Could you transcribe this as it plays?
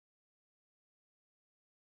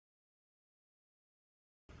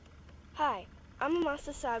Hi, I'm a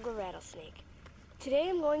Massasauga rattlesnake. Today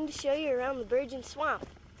I'm going to show you around the Bergen swamp.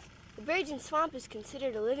 The Bergen swamp is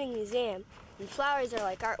considered a living museum, and flowers are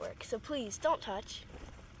like artwork, so please don't touch.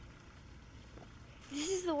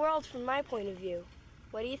 This is the world from my point of view.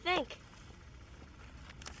 What do you think?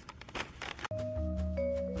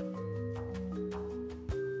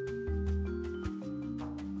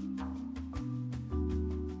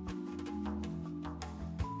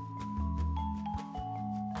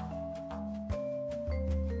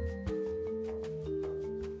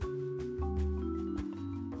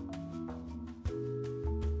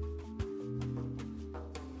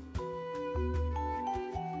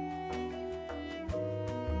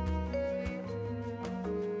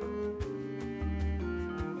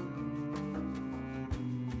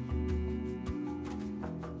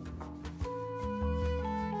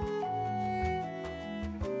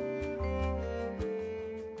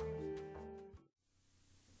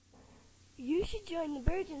 You should join the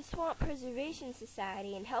Bergen Swamp Preservation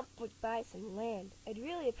Society and help buy some land. I'd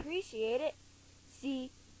really appreciate it.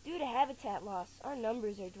 See, due to habitat loss, our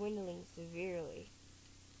numbers are dwindling severely.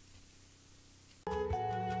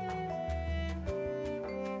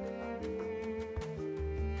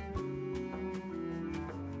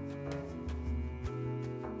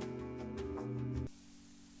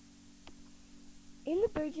 In the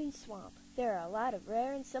Bergen Swamp, there are a lot of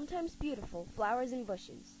rare and sometimes beautiful flowers and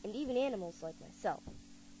bushes, and even animals like myself.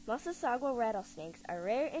 Massasauga rattlesnakes are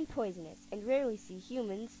rare and poisonous and rarely see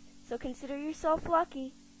humans, so consider yourself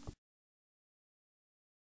lucky.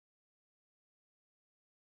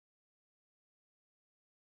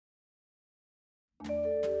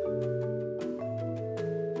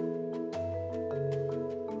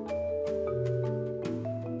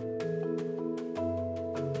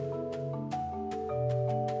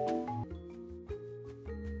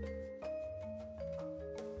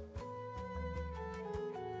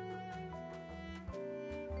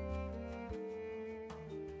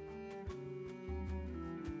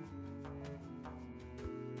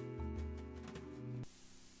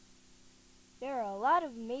 There are a lot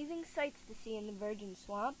of amazing sights to see in the Bergen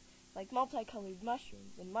Swamp, like multicolored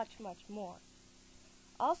mushrooms and much, much more.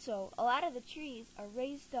 Also, a lot of the trees are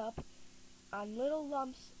raised up on little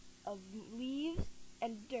lumps of leaves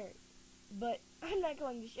and dirt, but I'm not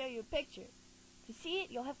going to show you a picture. To see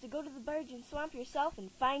it, you'll have to go to the Bergen Swamp yourself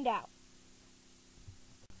and find out.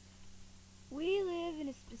 We live in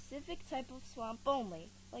a specific type of swamp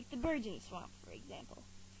only, like the Bergen Swamp, for example.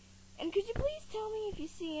 And could you please tell me if you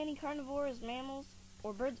see any carnivorous mammals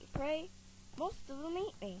or birds of prey? Most of them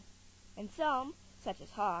eat me. And some, such as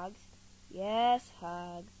hogs, yes,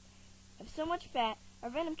 hogs, have so much fat our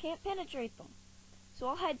venom can't penetrate them. So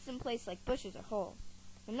I'll hide someplace like bushes or holes.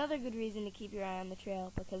 Another good reason to keep your eye on the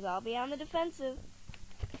trail, because I'll be on the defensive.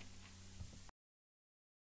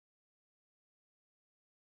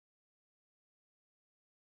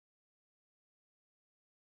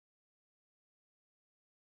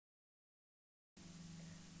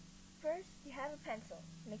 First, you have a pencil.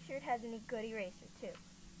 Make sure it has a good eraser, too.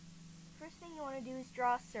 First thing you want to do is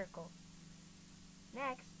draw a circle.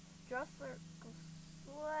 Next, draw a circle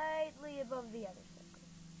slightly above the other circle,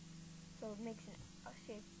 so it makes a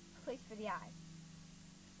place for the eye.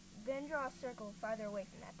 Then draw a circle farther away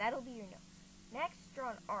from that. That'll be your nose. Next, draw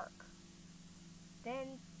an arc.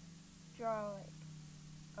 Then draw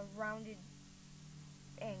a rounded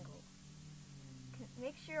angle.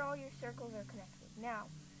 Make sure all your circles are connected. Now,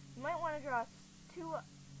 you might want to draw 2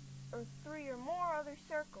 or 3 or more other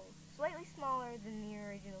circles, slightly smaller than the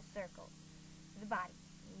original circle, for the body.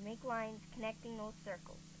 You make lines connecting those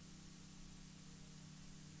circles.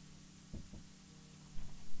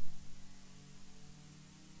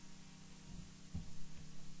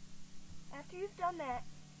 After you've done that,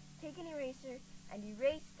 take an eraser and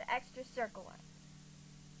erase the extra circle line.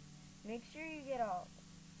 Make sure you get all of them.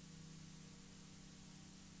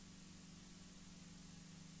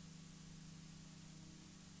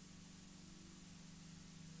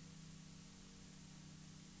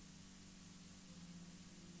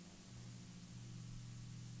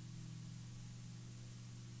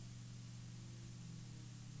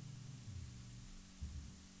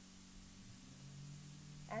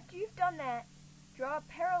 After you've done that, draw a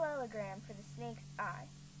parallelogram for the snake's eye.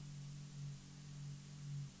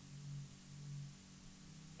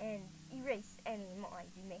 And erase any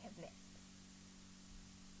lines you may have missed.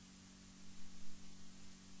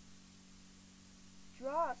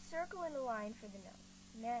 Draw a circle and a line for the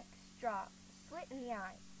nose. Next, draw a slit in the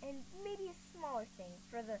eye, and maybe a smaller thing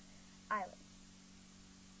for the eyelid.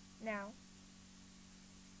 Now,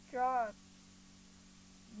 draw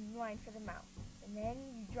a line for the mouth. And then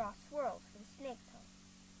you draw swirls for the snake tongue,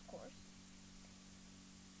 of course.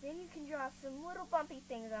 Then you can draw some little bumpy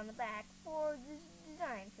things on the back for this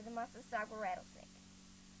design for the Massasago rattlesnake.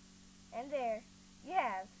 And there you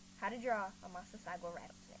have how to draw a Massasago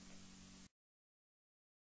rattlesnake.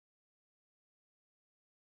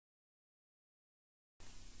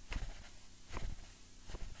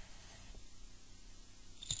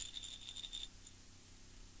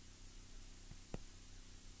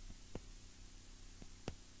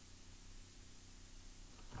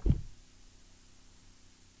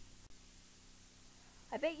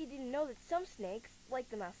 I bet you didn't know that some snakes, like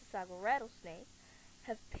the Massasago rattlesnake,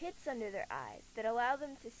 have pits under their eyes that allow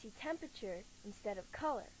them to see temperature instead of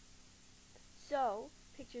color. So,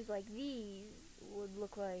 pictures like these would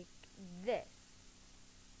look like this,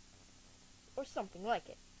 or something like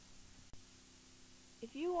it.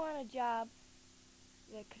 If you want a job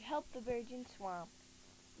that could help the Bergen swamp,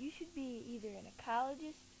 you should be either an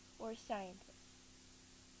ecologist or a scientist.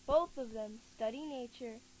 Both of them study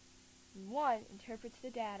nature, and one interprets the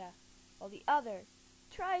data, while the other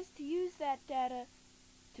tries to use that data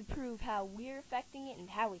to prove how we're affecting it and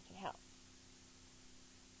how we can help.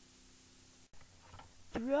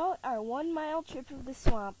 Throughout our 1-mile trip of the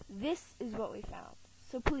swamp, this is what we found.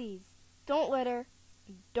 So please, don't litter,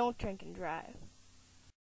 and don't drink and drive.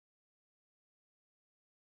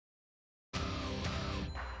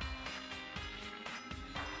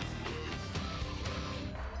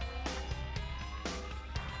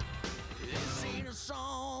 This ain't a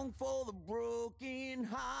song for the broken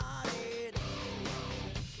hearted.